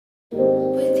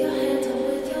With your hands on,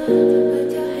 with your hands on,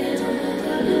 with your hands on, with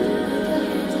your hands on, with your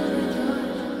hands on, with your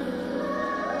hands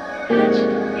on. Touch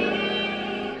me,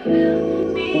 feel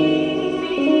me.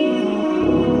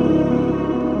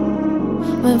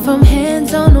 Went from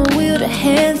hands on the wheel to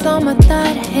hands on my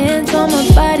thigh, to hands on my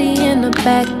body in the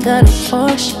back of the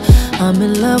Porsche. I'm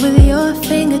in love with your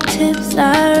fingertips.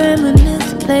 I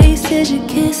reminisce places you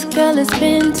kiss, girl, it's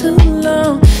been too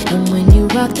long. And when you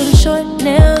rock them short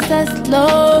nails, that's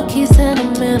low-key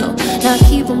sentimental. Now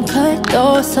keep them cut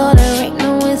though, so there ain't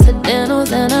no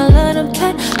incidentals. And I love them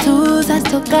tattoos, I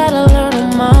still gotta learn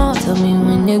them all. Tell me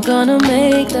when you're gonna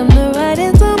make them the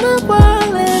writings on my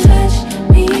wall. And touch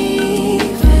me,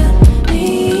 feel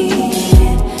me,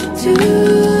 get to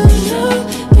know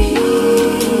me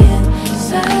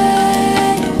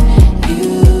inside. You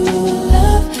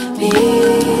love me,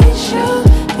 show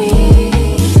me,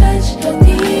 touch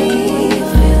me,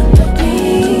 feel me,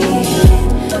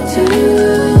 to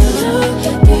know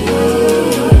me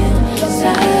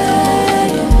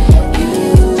inside. You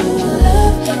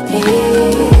love me,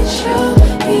 show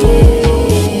me.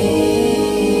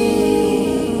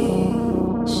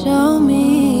 Show me.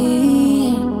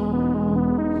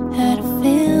 Had a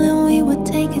feeling we would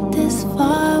take it this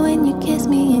far when you kissed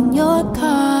me in your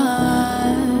car.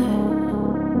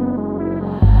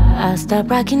 I'll stop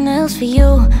rocking nails for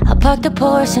you. I'll park the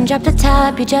Porsche and drop the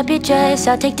top. You drop your dress,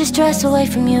 I'll take the stress away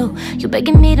from you. You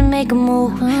begging me to make a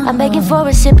move, I'm begging for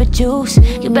a sip of juice.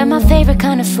 You bet my favorite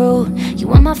kind of fruit, you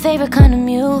want my favorite kind of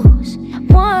muse.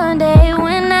 One day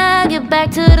when I get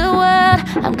back to the world,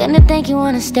 I'm gonna thank you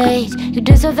on the stage. You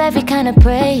deserve every kind of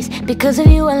praise. Because of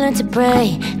you I learned to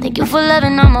pray. Thank you for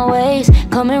loving all my ways.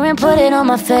 Come here and put it on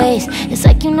my face. It's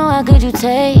like you know how good you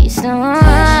taste.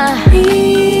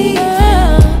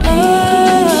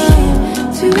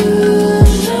 To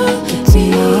know me,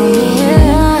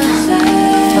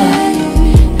 inside.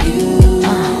 You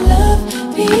love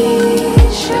me,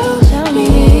 show me,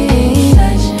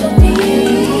 touch me,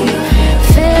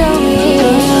 feel me,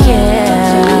 yeah.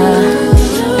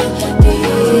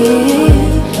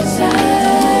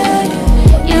 Inside.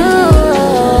 You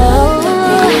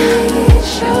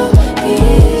show me.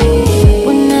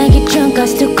 When I get drunk, I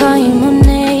still call you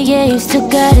Monét. Yeah, you still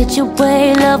got it your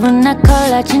way. Love when I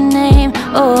call out your name.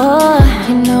 Oh,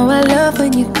 you know I love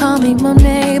when you call me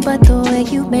Monét, but the way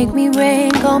you make me rain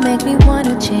gon' make me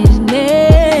wanna change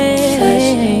names.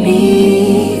 Touch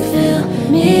me, feel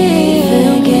me,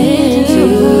 get to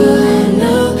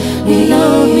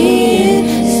know me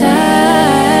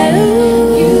inside.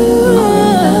 You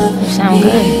love sound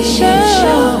good.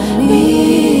 Show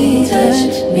me, touch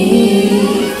me,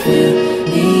 feel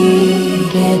me,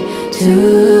 get to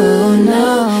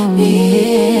know me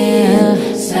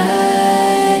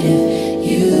inside. If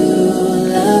you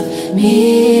love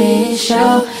me,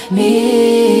 show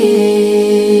me.